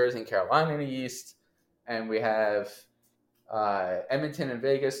 and New Jersey and Carolina in the East. And we have Edmonton and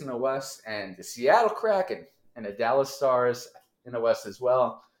Vegas in the West, and the Seattle Kraken and the Dallas Stars in the West as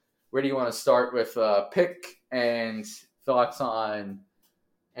well. Where do you want to start with pick and thoughts on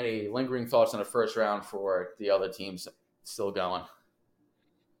any lingering thoughts on the first round for the other teams still going?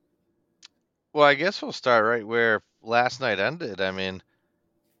 Well, I guess we'll start right where last night ended. I mean,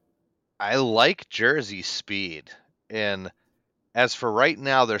 I like Jersey's speed. And as for right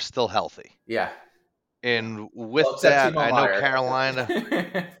now, they're still healthy. Yeah. And with that, I know Carolina.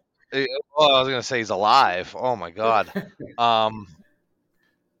 I was going to say he's alive. Oh, my God.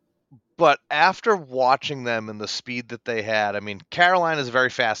 But after watching them and the speed that they had, I mean, Carolina's a very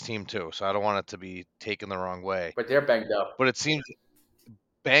fast team, too. So I don't want it to be taken the wrong way. But they're banged up. But it seems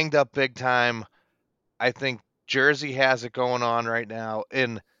banged up big time. I think Jersey has it going on right now.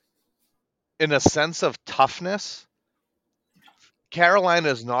 In a sense of toughness, Carolina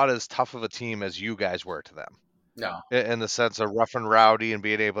is not as tough of a team as you guys were to them. No. In the sense of rough and rowdy and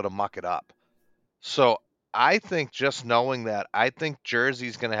being able to muck it up. So I think just knowing that, I think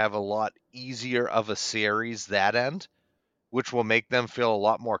Jersey's going to have a lot easier of a series that end, which will make them feel a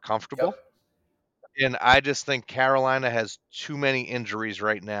lot more comfortable. Yep. And I just think Carolina has too many injuries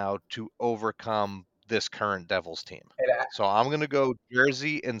right now to overcome this current Devils team. So I'm going to go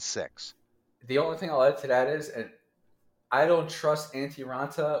Jersey in 6. The only thing I'll add to that is, I don't trust Antti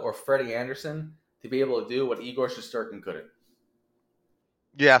Ranta or Freddie Anderson to be able to do what Igor Shesterkin couldn't.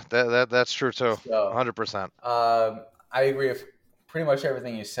 Yeah, that's true too. 100%. I agree with pretty much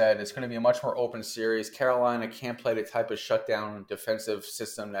everything you said. It's going to be a much more open series. Carolina can't play the type of shutdown defensive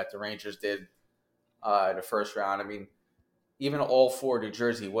system that the Rangers did in the first round. I mean, even all 4 New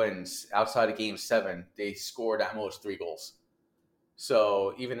Jersey wins outside of Game 7, they scored at most 3 goals.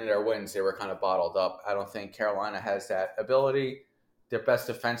 So even in their wins, they were kind of bottled up. I don't think Carolina has that ability. Their best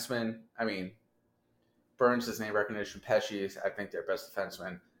defenseman, I mean, Burns is name recognition. Pesce is, I think, their best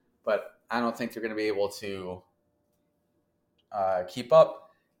defenseman. But I don't think they're going to be able to keep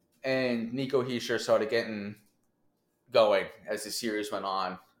up. And Nico Hischier started getting going as the series went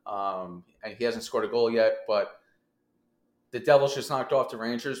on. And he hasn't scored a goal yet, but the Devils just knocked off the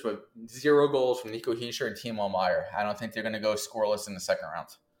Rangers with 0 goals from Nico Hischier and Timo Meier. I don't think they're going to go scoreless in the second round.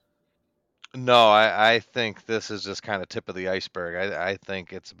 No, I think this is just kind of tip of the iceberg. I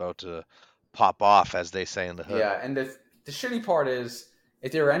think it's about to pop off, as they say in the hood. Yeah, and the shitty part is,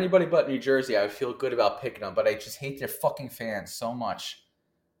 if there were anybody but New Jersey, I would feel good about picking them, but I just hate their fucking fans so much.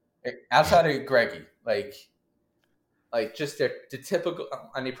 Outside of Greggy, like just the typical,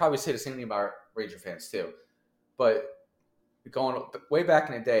 and they probably say the same thing about Ranger fans too, but going way back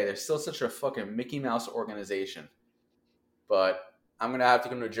in the day, there's still such a fucking Mickey Mouse organization. But I'm going to have to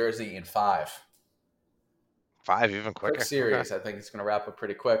go to New Jersey in 5. 5, even quicker. Quick series. Okay. I think it's going to wrap up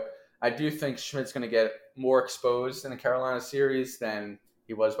pretty quick. I do think Schmidt's going to get more exposed in the Carolina series than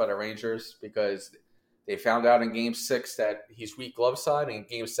he was by the Rangers, because They found out in Game 6 that he's weak glove side, and in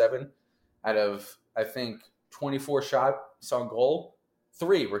Game 7, out of, I think, 24 shots on goal,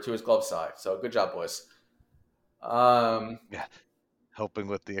 3 were to his glove side. So good job, boys. Yeah, helping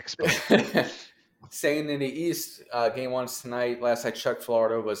with the exposure. Staying in the East, Game 1's tonight. Last I checked,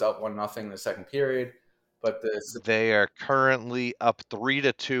 Florida was up 1-0 in the second period. But they are currently up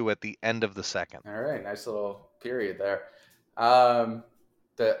 3-2 at the end of the second. All right, nice little period there.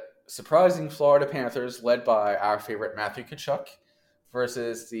 The surprising Florida Panthers, led by our favorite Matthew Tkachuk,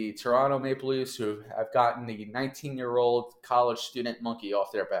 versus the Toronto Maple Leafs, who have gotten the 19-year-old college student monkey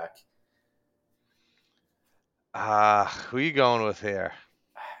off their back. Who are you going with here?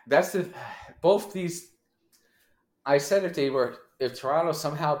 Both these. I said if Toronto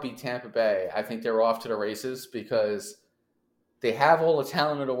somehow beat Tampa Bay, I think they're off to the races because they have all the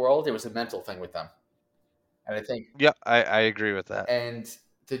talent in the world. It was a mental thing with them. And I think. Yeah, I agree with that. And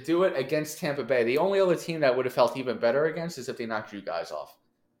to do it against Tampa Bay, the only other team that would have felt even better against is if they knocked you guys off.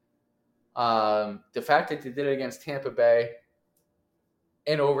 The fact that they did it against Tampa Bay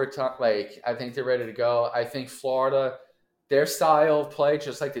in overtime, I think they're ready to go. I think Florida, their style of play,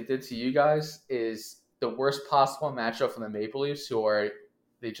 just like they did to you guys, is the worst possible matchup for the Maple Leafs,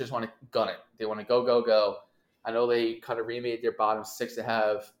 they just want to gun it. They want to go. I know they kind of remade their bottom 6 to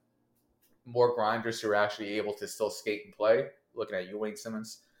have more grinders who are actually able to still skate and play. Looking at you, Wayne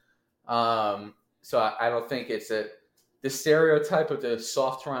Simmons. So I don't think it's the stereotype of the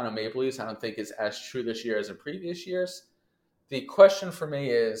soft Toronto Maple Leafs. I don't think is as true this year as in previous years. The question for me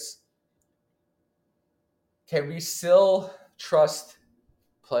is, can we still trust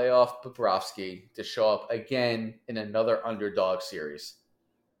playoff Bobrovsky to show up again in another underdog series?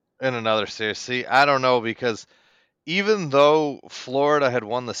 In another series. See, I don't know, because even though Florida had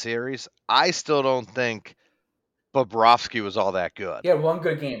won the series, I still don't think Bobrovsky was all that good. He had one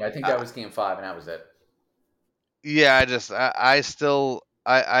good game. I think that was Game 5, and that was it. Yeah,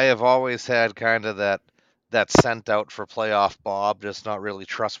 I have always had kind of that sent out for playoff Bob, just not really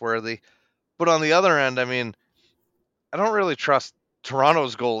trustworthy. But on the other end, I mean, I don't really trust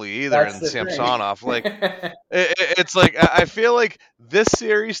Toronto's goalie either, and Samsonov. It's like I feel like this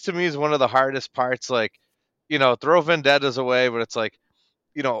series to me is one of the hardest parts. Like, throw vendettas away, but it's like,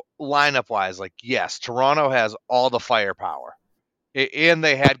 lineup wise, like, yes, Toronto has all the firepower, and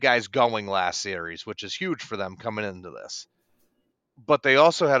they had guys going last series, which is huge for them coming into this. But they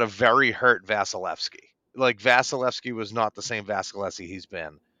also had a very hurt Vasilevsky. Like, Vasilevsky was not the same Vasilevsky he's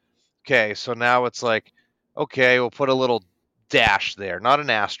been. Okay, so now it's like, okay, we'll put a little dash there, not an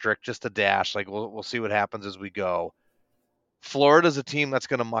asterisk, just a dash. Like, we'll see what happens as we go. Florida's a team that's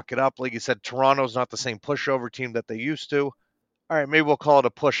going to muck it up. Like you said, Toronto's not the same pushover team that they used to. All right, maybe we'll call it a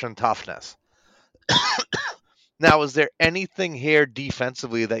push and toughness. Now, is there anything here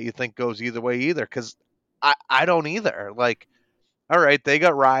defensively that you think goes either way either? Because I don't either. Like, all right, they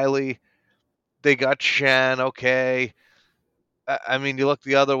got Riley. They got Shen, okay. I mean, you look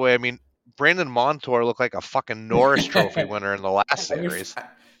the other way. I mean, Brandon Montour looked like a fucking Norris Trophy winner in the last series.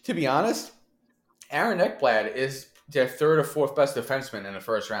 To be honest, Aaron Ekblad is their third or fourth best defenseman in the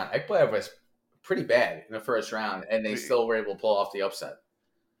first round. Ekblad was pretty bad in the first round, and they still were able to pull off the upset.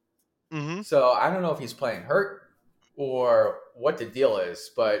 Mm-hmm. So I don't know if he's playing hurt or what the deal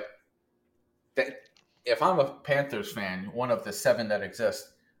is, but if I'm a Panthers fan, one of the 7 that exist,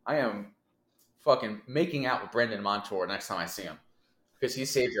 I am fucking making out with Brandon Montour next time I see him, because he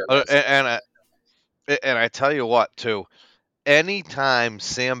saved your life. And I tell you what, too, anytime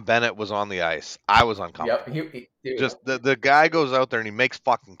Sam Bennett was on the ice, I was uncomfortable. Yep, just the guy goes out there and he makes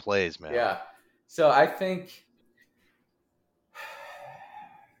fucking plays, man. Yeah. So I think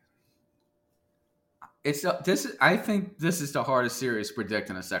I think this is the hardest series to predict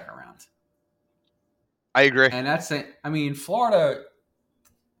in the second round. I agree. And Florida,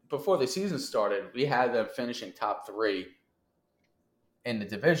 before the season started, we had them finishing top 3 in the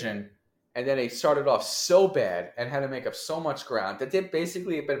division, and then they started off so bad and had to make up so much ground that they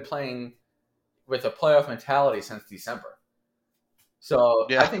basically have been playing with a playoff mentality since December. So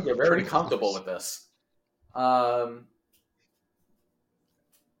yeah, I think they're very comfortable with this. I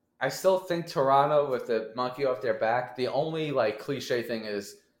still think Toronto, with the monkey off their back, the only cliche thing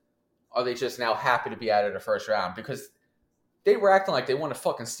is, are they just now happy to be out of the first round? Because they were acting like they won a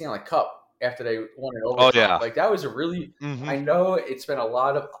fucking Stanley Cup after they won it overtime. Oh, yeah. That was a really I know it's been a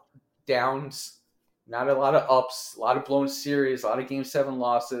lot of downs, not a lot of ups, a lot of blown series, a lot of Game 7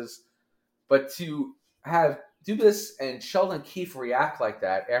 losses. But to do this and Sheldon Keefe react like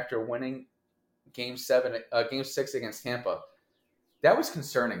that after winning Game 6 against Tampa, that was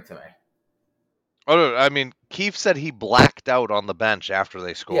concerning to me. Oh, no, I mean, Keefe said he blacked out on the bench after they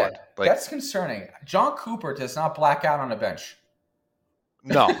Yeah, scored. Like, that's concerning. John Cooper does not black out on a bench.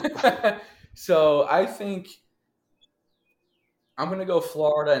 no. So I think I'm going to go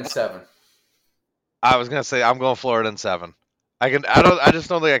Florida in 7. I was gonna say I'm going Florida in 7. I just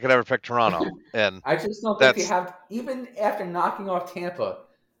don't think I could ever pick Toronto. And I just don't think they that's have, even after knocking off Tampa,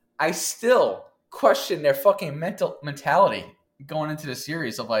 I still question their fucking mentality going into the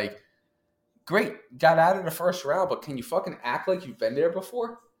series of like, great, got out of the first round, but can you fucking act like you've been there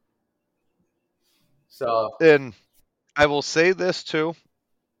before? So and I will say this too.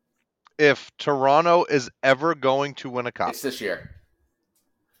 If Toronto is ever going to win a cup, it's this year.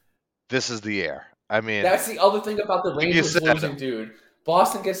 this is the year. I mean, That's the other thing about the like you Rangers said, losing, dude.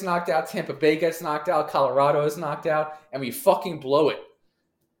 Boston gets knocked out, Tampa Bay gets knocked out, Colorado is knocked out, and we fucking blow it.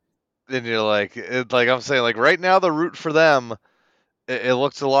 and you're like I'm saying, like right now the route for them, it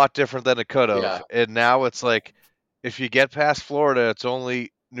looks a lot different than it could Yeah. have. And now it's like, if you get past Florida, it's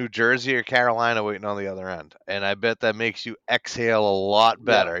only New Jersey or Carolina waiting on the other end. And I bet that makes you exhale a lot Yeah.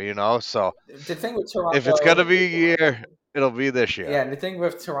 better, you know? So The thing with if it's going to Toronto, be a year, it'll be this year. yeah, and the thing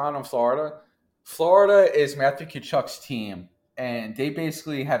with Toronto and Florida is Matthew Tkachuk's team, and they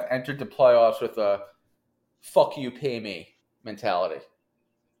basically have entered the playoffs with a "fuck you, pay me" mentality. And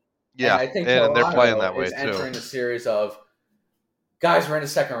Yeah. I think And they're playing Toronto that way is too. entering a series of guys. We're in the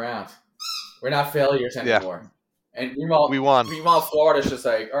second round. We're not failures Yeah. anymore. And We won. meanwhile, Florida's just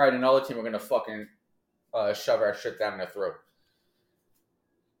like, all right, another team, we're gonna fucking shove our shit down their throat.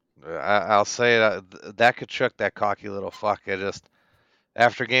 I'll say that Kachuk, that cocky little fuck.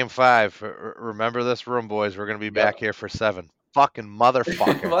 After game 5, remember this room, boys. We're going to be back here for 7. Fucking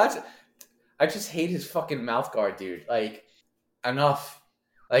motherfucker. Well, I just hate his fucking mouth guard, dude. Like, enough.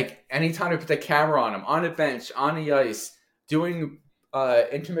 Like, anytime I put the camera on him, on the bench, on the ice, doing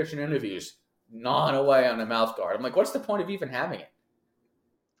intermission interviews, gnawing away on the mouth guard. I'm like, what's the point of even having it?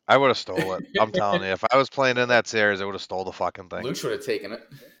 I would have stole it. I'm telling you, if I was playing in that series, I would have stole the fucking thing. Luch would have taken it.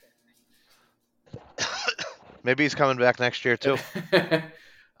 Maybe he's coming back next year too.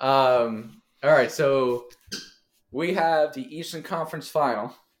 All right, so we have the Eastern Conference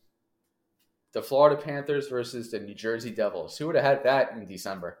Final. The Florida Panthers versus the New Jersey Devils. Who would have had that in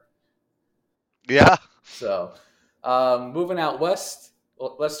December? Yeah. So, moving out west,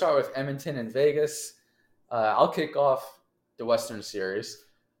 well, let's start with Edmonton and Vegas. I'll kick off the Western Series.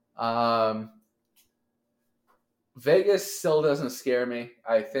 Vegas still doesn't scare me.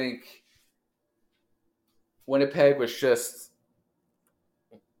 I think Winnipeg was just,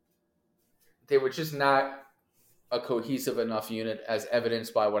 they were just not a cohesive enough unit, as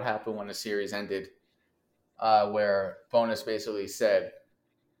evidenced by what happened when the series ended, where Bonus basically said,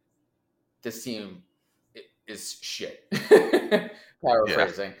 this team is shit.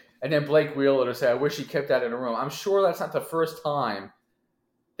 Paraphrasing. Yeah. And then Blake Wheeler said, I wish he kept that in a room. I'm sure that's not the first time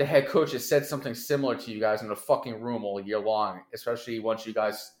the head coach has said something similar to you guys in the fucking room all year long, especially once you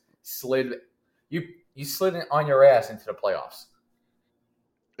guys slid on your ass into the playoffs.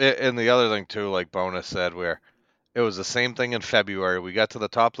 And the other thing too, like Bonus said, where it was the same thing in February. We got to the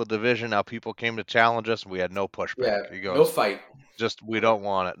top of the division. Now people came to challenge us, and we had no pushback. Yeah, He goes, no fight. Just, we don't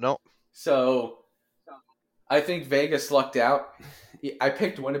want it. Nope. So I think Vegas lucked out. I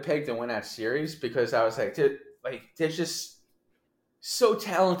picked Winnipeg to win that series because I was like, they're just so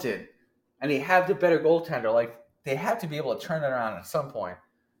talented, and they have the better goaltender. Like, they have to be able to turn it around at some point.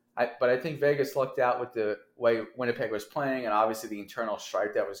 But I think Vegas lucked out with the way Winnipeg was playing, and obviously the internal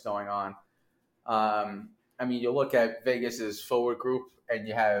strife that was going on. I mean, you look at Vegas's forward group, and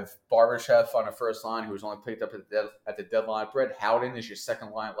you have Barbashev on the first line, who was only picked up at the deadline. Brett Howden is your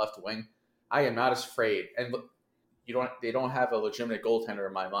second line left wing. I am not afraid, and they don't have a legitimate goaltender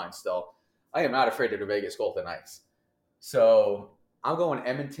in my mind still. I am not afraid of the Vegas Golden Knights. So I'm going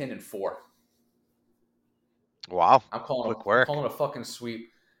Edmonton in 4. Wow. I'm calling a fucking sweep.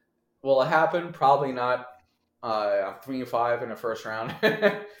 Will it happen? Probably not. I'm 3-5 in the first round.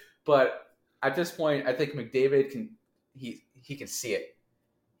 But at this point, I think McDavid can see it.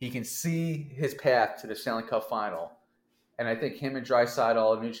 He can see his path to the Stanley Cup final. And I think him and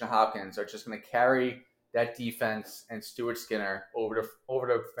Draisaitl and Nugent Hopkins are just going to carry that defense and Stuart Skinner over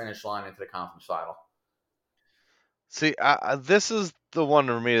the finish line into the conference final. See, this is the one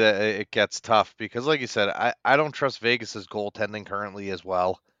for me that it gets tough because, like you said, I don't trust Vegas's goaltending currently as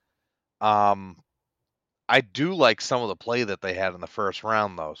well. I do like some of the play that they had in the first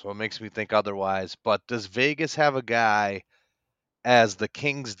round, though, so it makes me think otherwise. But does Vegas have a guy, as the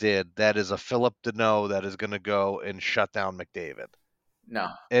Kings did, that is a Philip Deneau that is going to go and shut down McDavid? No.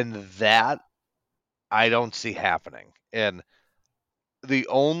 And that I don't see happening. And the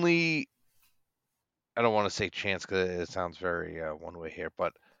only I don't want to say chance because it sounds very one way here,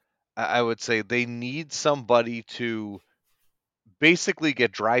 but I would say they need somebody to basically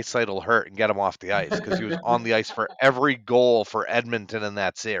get Draisaitl hurt and get him off the ice because he was on the ice for every goal for Edmonton in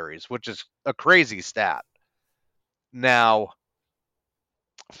that series, which is a crazy stat. Now,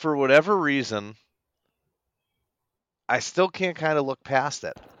 for whatever reason, I still can't kind of look past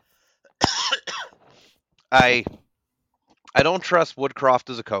it. I I don't trust Woodcroft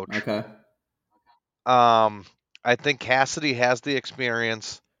as a coach. Okay. I think Cassidy has the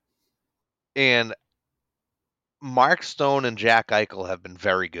experience, and Mark Stone and Jack Eichel have been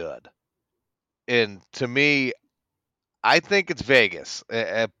very good. And to me, I think it's Vegas,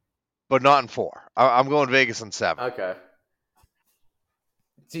 but not in 4. I'm going Vegas in 7. Okay.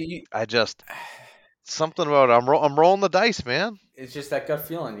 Do you? I just something about it. I'm rolling the dice, man. It's just that gut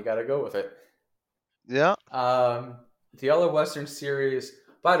feeling. You got to go with it. Yeah. The other Western Series.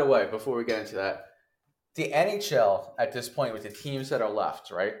 By the way, before we get into that, the NHL at this point with the teams that are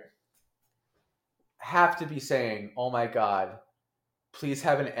left, right, have to be saying, "Oh my God, please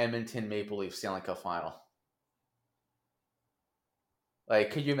have an Edmonton Maple Leafs Stanley Cup final."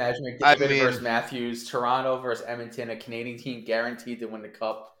 Like, could you imagine I McDavid mean, versus Matthews, Toronto versus Edmonton, a Canadian team guaranteed to win the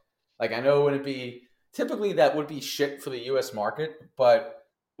cup? Like, I know it wouldn't be typically that would be shit for the U.S. market, but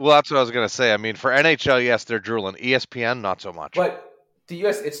well, that's what I was gonna say. I mean, for NHL, yes, they're drooling. ESPN, not so much. the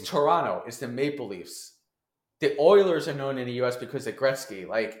U.S. it's Toronto, it's the Maple Leafs. The Oilers are known in the U.S. because of Gretzky.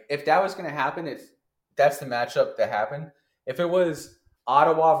 Like, if that was going to happen, that's the matchup that happened. If it was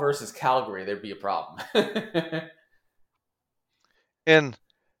Ottawa versus Calgary, there'd be a problem. And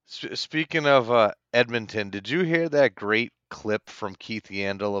speaking of Edmonton, did you hear that great clip from Keith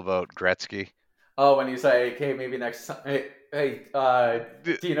Yandel about Gretzky? Oh, when he's like, "Hey, maybe next time, hey,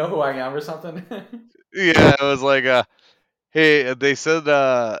 do you know who I am or something?" Yeah, it was like, hey, they said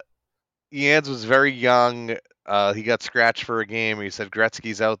Yans was very young. He got scratched for a game. He said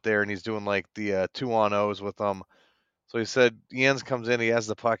Gretzky's out there and he's doing like the 2-on-0s with them. So he said Jens comes in, he has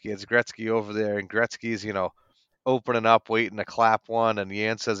the puck, he has Gretzky over there, and Gretzky's, opening up, waiting to clap one, and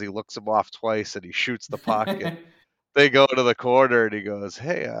Jens says he looks him off twice and he shoots the puck, and they go to the corner and he goes,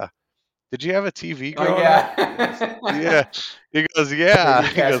 "Hey, did you have a TV Oh growing up?" He goes, yeah. "Yeah." He goes, "Yeah."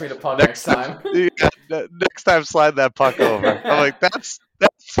 Maybe He pass goes, me the puck next "Next time, time. yeah, next time slide that puck over." I'm like, that's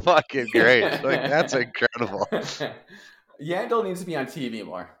fucking great. Like, that's incredible. Yandel needs to be on TV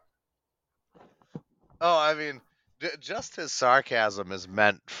more. Oh, I mean, just his sarcasm is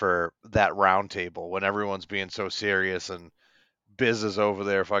meant for that round table when everyone's being so serious and Biz is over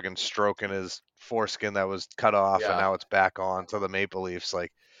there fucking stroking his foreskin that was cut off and Yeah. now it's back on to the Maple Leafs.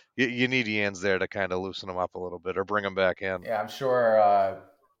 Like, you need Yans there to kind of loosen him up a little bit or bring him back in. Yeah, I'm sure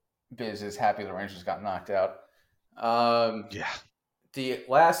Biz is happy the Rangers got knocked out. Yeah. The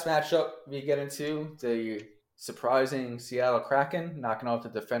last matchup we get into, the surprising Seattle Kraken knocking off the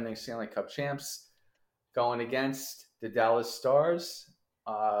defending Stanley Cup champs, going against the Dallas Stars.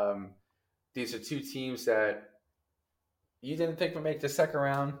 These are two teams that you didn't think would make the second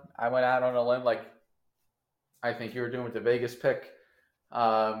round. I went out on a limb like I think you were doing with the Vegas pick.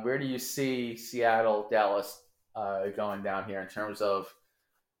 Where do you see Seattle, Dallas going down here in terms of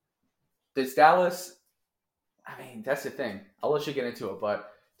does Dallas? I mean, that's the thing. I'll let you get into it,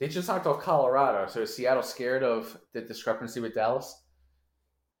 but they just knocked off Colorado. So is Seattle scared of the discrepancy with Dallas?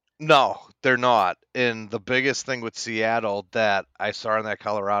 No, they're not. And the biggest thing with Seattle that I saw in that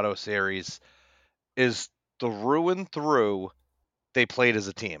Colorado series is through and through, they played as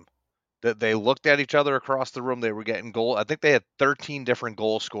a team. That they looked at each other across the room. They were getting goal. I think they had 13 different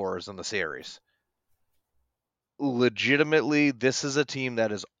goal scorers in the series. Legitimately, this is a team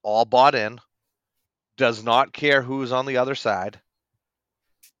that is all bought in, does not care who's on the other side.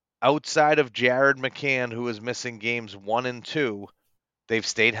 Outside of Jared McCann, who is missing games 1 and 2, they've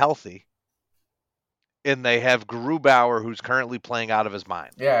stayed healthy. And they have Grubauer, who's currently playing out of his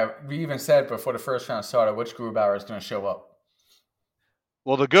mind. Yeah, we even said before the first round started which Grubauer is going to show up.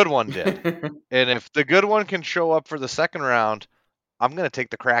 Well, the good one did. And if the good one can show up for the second round, I'm going to take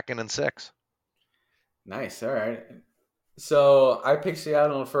the Kraken in 6. Nice. All right. So I picked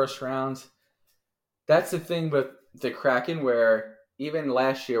Seattle in the first round. That's the thing with the Kraken, where even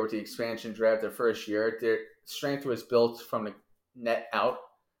last year with the expansion draft, their first year, their strength was built from the net out.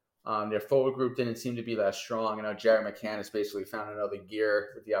 Their forward group didn't seem to be that strong. I know Jared McCann has basically found another gear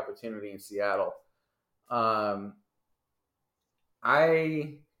with the opportunity in Seattle. I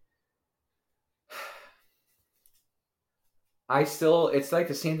still, it's like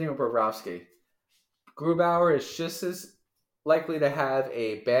the same thing with Bobrovsky. Grubauer is just as likely to have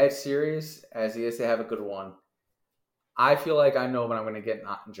a bad series as he is to have a good one. I feel like I know when I'm going to get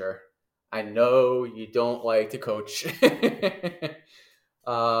Ottinger. I know you don't like to coach.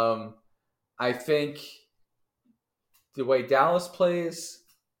 I think the way Dallas plays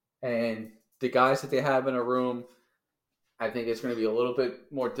and the guys that they have in a room, I think it's going to be a little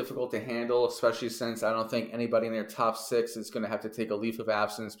bit more difficult to handle, especially since I don't think anybody in their top six is going to have to take a leave of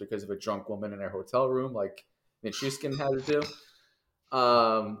absence because of a drunk woman in their hotel room like Nichushkin had to do.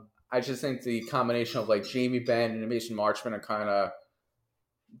 I just think the combination of like Jamie Benn and Mason Marchman are kind of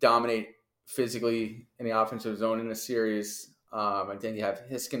dominate physically in the offensive zone in the series. And then you have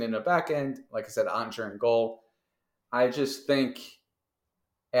Hiskin in the back end, like I said, Ottinger in goal. I just think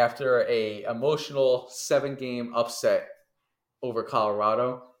after a emotional 7-game upset over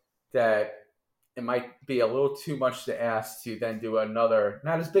Colorado, that it might be a little too much to ask to then do another,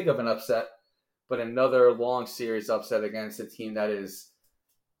 not as big of an upset, but another long series upset against a team that is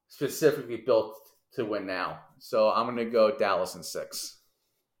specifically built to win now. So I'm going to go Dallas in 6.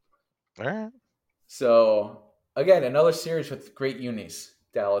 All right. So again, another series with great unis,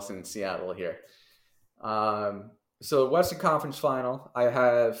 Dallas and Seattle here. So Western Conference Final, I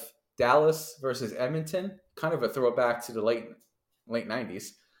have Dallas versus Edmonton, kind of a throwback to the late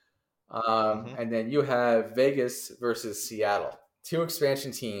 90s. And then you have Vegas versus Seattle. 2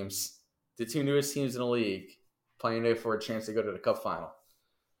 expansion teams, the 2 newest teams in the league, playing there for a chance to go to the Cup Final.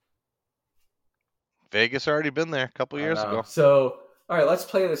 Vegas already been there a couple years ago. So, all right, let's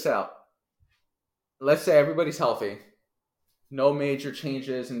play this out. Let's say everybody's healthy. No major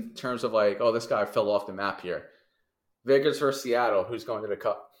changes in terms of like, oh, this guy fell off the map here. Vegas versus Seattle, who's going to the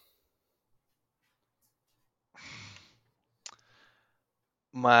Cup?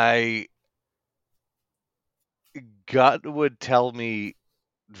 My gut would tell me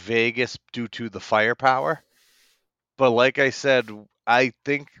Vegas due to the firepower. But like I said, I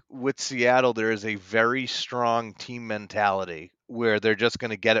think with Seattle, there is a very strong team mentality where they're just going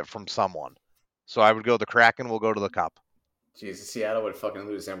to get it from someone. So I would go the Kraken will go to the Cup. Jesus, Seattle would fucking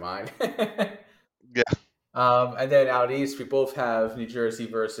lose their mind. Yeah. And then out east, we both have New Jersey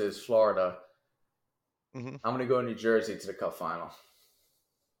versus Florida. Mm-hmm. I'm going to go New Jersey to the Cup Final.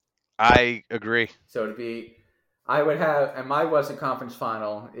 I agree. So to be, I would have, and my Western Conference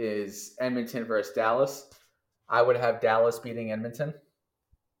Final is Edmonton versus Dallas. I would have Dallas beating Edmonton.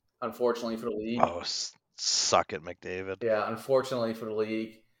 Unfortunately for the league. Oh, suck it, McDavid. Yeah, unfortunately for the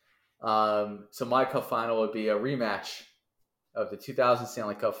league. So my Cup Final would be a rematch of the 2000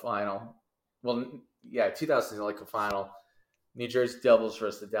 Stanley Cup Final. Well, yeah, 2000 Stanley Cup Final. New Jersey Devils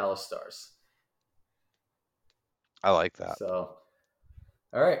versus the Dallas Stars. I like that. So,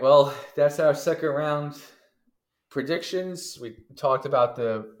 all right. Well, that's our second round predictions. We talked about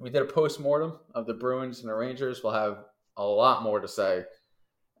we did a post-mortem of the Bruins and the Rangers. We'll have a lot more to say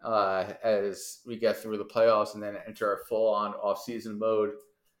as we get through the playoffs and then enter our full-on off-season mode.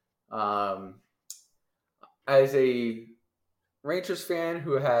 As a Rangers fan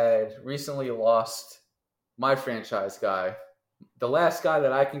who had recently lost my franchise guy, the last guy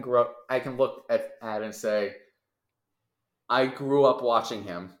that I can look at and say, I grew up watching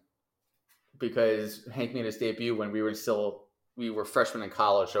him because Hank made his debut when we were freshmen in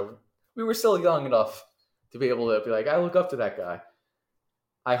college, so we were still young enough to be able to be like, I look up to that guy.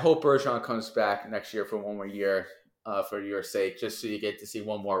 I hope Bergeron comes back next year for one more year, for your sake, just so you get to see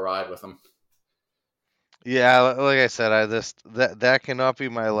one more ride with him. Yeah, like I said, that cannot be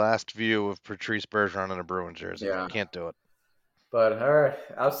my last view of Patrice Bergeron in a Bruins jersey. Yeah. Can't do it. But all right,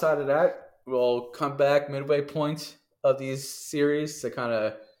 outside of that, we'll come back midway point of these series to kind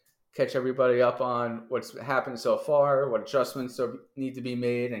of catch everybody up on what's happened so far, what adjustments need to be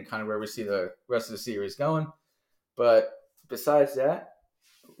made, and kind of where we see the rest of the series going. But besides that,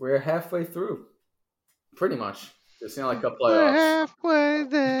 we're halfway through, pretty much. It's not like a playoffs. We're halfway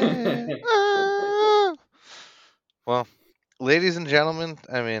there. Well, ladies and gentlemen,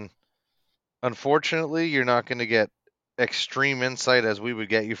 I mean, unfortunately, you're not going to get extreme insight as we would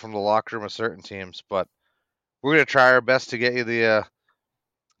get you from the locker room of certain teams, but we're going to try our best to get you the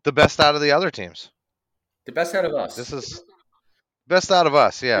best out of the other teams. The best out of us. This is best out of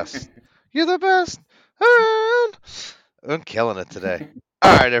us, yes. You're the best around. I'm killing it today.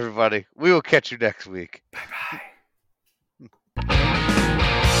 All right, everybody. We will catch you next week. Bye-bye.